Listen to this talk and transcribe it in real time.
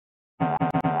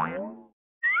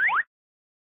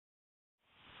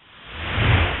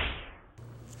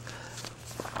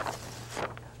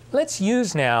let's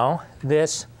use now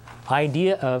this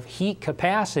idea of heat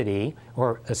capacity,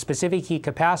 or a specific heat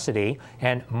capacity,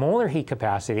 and molar heat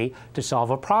capacity to solve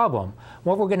a problem.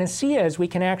 What we're going to see is we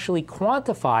can actually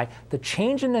quantify the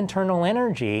change in internal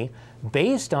energy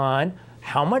based on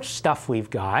how much stuff we've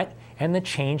got and the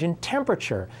change in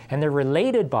temperature. And they're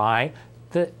related by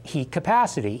the heat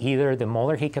capacity, either the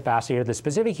molar heat capacity or the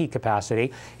specific heat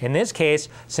capacity. In this case,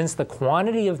 since the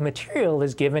quantity of material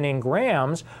is given in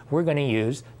grams, we're going to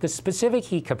use the specific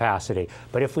heat capacity.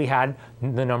 But if we had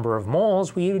the number of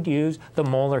moles, we would use the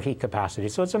molar heat capacity.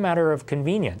 So it's a matter of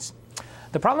convenience.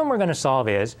 The problem we're going to solve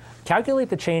is calculate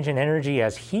the change in energy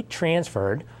as heat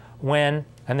transferred when,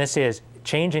 and this is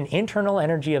change in internal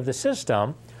energy of the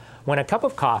system, when a cup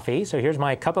of coffee, so here's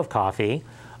my cup of coffee,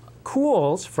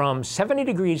 cools from 70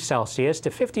 degrees Celsius to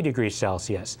 50 degrees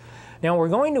Celsius. Now we're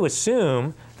going to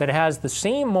assume that it has the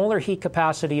same molar heat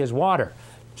capacity as water.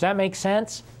 Does that make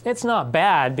sense? It's not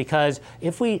bad, because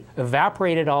if we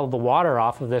evaporated all the water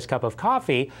off of this cup of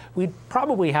coffee, we'd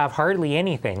probably have hardly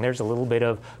anything. There's a little bit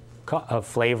of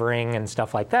flavoring and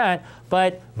stuff like that,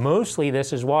 but mostly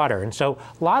this is water. And so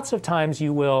lots of times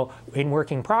you will, in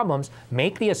working problems,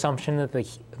 make the assumption that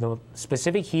the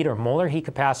specific heat or molar heat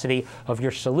capacity of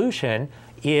your solution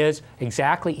is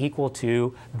exactly equal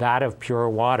to that of pure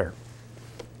water.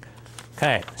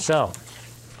 Okay, so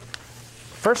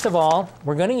first of all,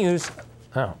 we're going to use,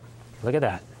 oh, look at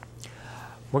that.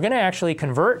 We're going to actually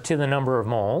convert to the number of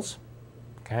moles.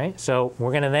 Okay, so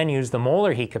we're going to then use the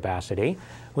molar heat capacity.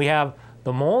 We have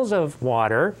the moles of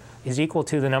water is equal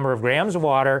to the number of grams of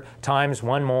water times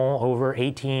 1 mole over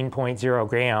 18.0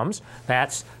 grams.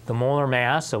 That's the molar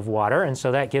mass of water, and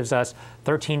so that gives us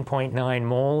 13.9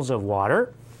 moles of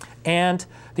water. And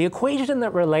the equation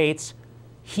that relates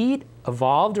heat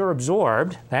evolved or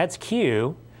absorbed, that's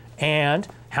Q, and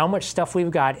how much stuff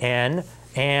we've got N,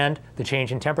 and the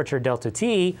change in temperature delta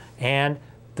T, and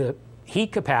the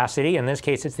heat capacity, in this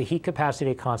case it's the heat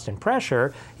capacity at constant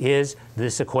pressure, is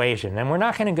this equation. And we're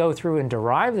not going to go through and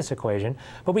derive this equation,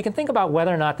 but we can think about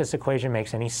whether or not this equation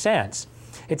makes any sense.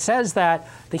 It says that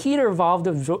the heat evolved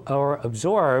or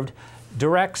absorbed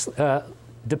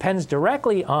depends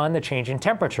directly on the change in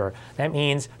temperature. That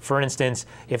means, for instance,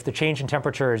 if the change in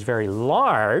temperature is very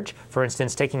large, for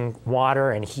instance, taking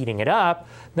water and heating it up,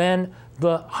 then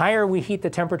the higher we heat the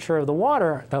temperature of the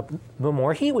water, the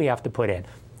more heat we have to put in.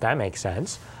 That makes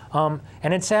sense. And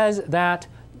it says that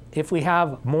if we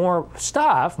have more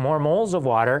stuff, more moles of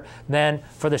water, then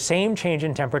for the same change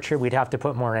in temperature, we'd have to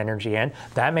put more energy in.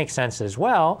 That makes sense as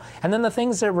well. And then the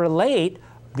things that relate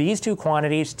these two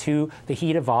quantities to the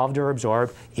heat evolved or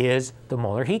absorbed is the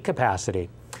molar heat capacity.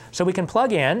 So we can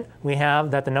plug in. We have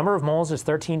that the number of moles is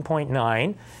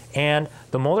 13.9, and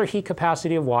the molar heat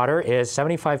capacity of water is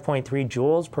 75.3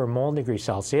 joules per mole degree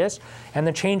Celsius, and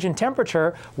the change in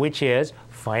temperature, which is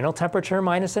final temperature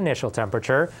minus initial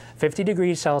temperature, 50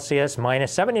 degrees Celsius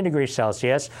minus 70 degrees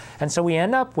Celsius. And so we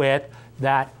end up with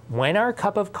that when our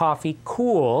cup of coffee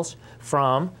cools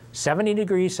from 70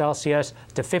 degrees Celsius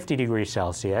to 50 degrees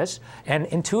Celsius, and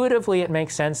intuitively it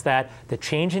makes sense that the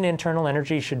change in internal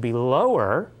energy should be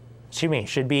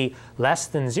should be less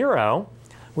than 0,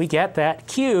 we get that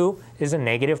Q is a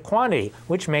negative quantity,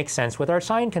 which makes sense with our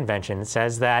sign convention. It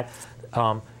says that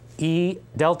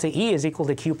delta E is equal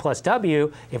to Q plus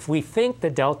W. If we think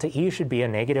that delta E should be a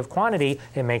negative quantity,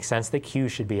 it makes sense that Q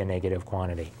should be a negative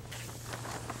quantity.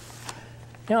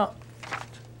 Now,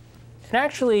 it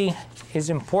actually is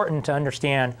important to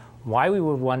understand why we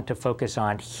would want to focus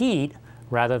on heat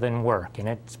rather than work, and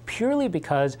it's purely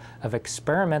because of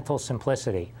experimental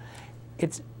simplicity.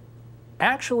 It's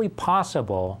actually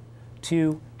possible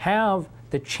to have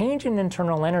the change in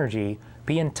internal energy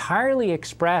be entirely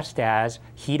expressed as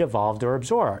heat evolved or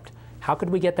absorbed. How could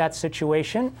we get that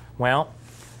situation? Well,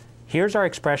 here's our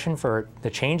expression for the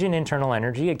change in internal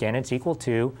energy. Again, it's equal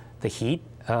to the heat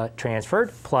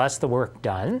transferred plus the work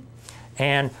done.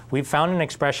 And we've found an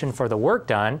expression for the work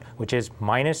done, which is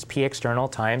minus P external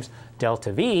times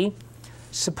delta V.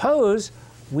 Suppose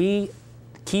we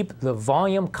keep the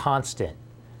volume constant.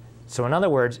 So in other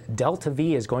words, delta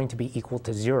V is going to be equal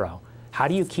to 0. How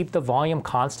do you keep the volume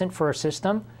constant for a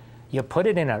system? You put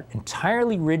it in an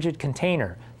entirely rigid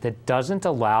container that doesn't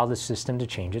allow the system to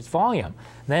change its volume.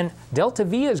 Then delta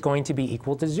V is going to be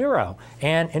equal to 0.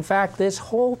 And in fact, this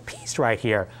whole piece right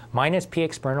here, minus P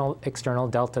external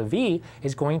delta V,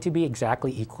 is going to be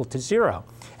exactly equal to 0.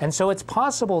 And so it's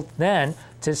possible then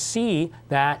to see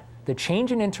that the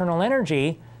change in internal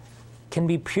energy can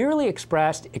be purely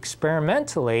expressed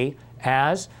experimentally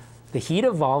as the heat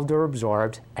evolved or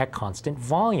absorbed at constant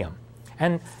volume.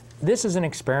 And this is an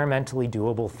experimentally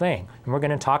doable thing. And we're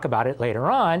going to talk about it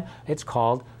later on. It's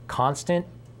called constant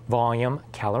volume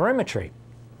calorimetry.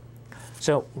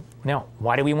 So now,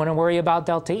 why do we want to worry about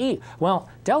delta E? Well,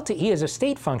 delta E is a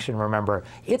state function, remember.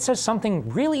 It says something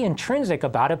really intrinsic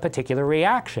about a particular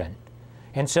reaction.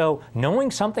 And so knowing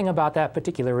something about that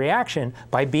particular reaction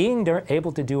by being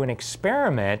able to do an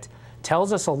experiment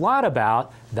tells us a lot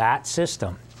about that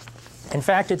system. In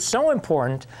fact, it's so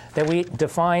important that we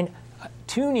define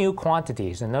two new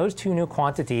quantities. And those two new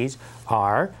quantities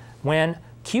are when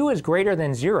Q is greater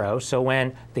than 0, so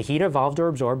when the heat evolved or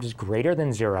absorbed is greater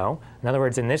than 0. In other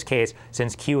words, in this case,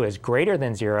 since Q is greater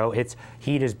than 0, its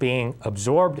heat is being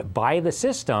absorbed by the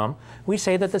system, we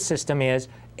say that the system is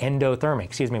endothermic.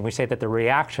 Excuse me, we say that the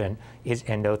reaction is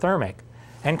endothermic.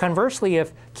 And conversely,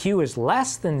 if Q is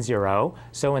less than 0,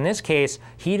 so in this case,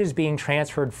 heat is being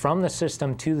transferred from the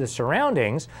system to the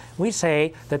surroundings, we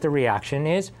say that the reaction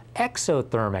is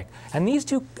exothermic. And these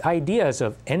two ideas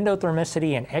of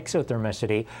endothermicity and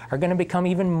exothermicity are going to become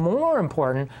even more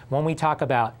important when we talk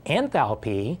about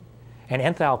enthalpy, and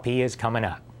enthalpy is coming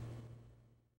up.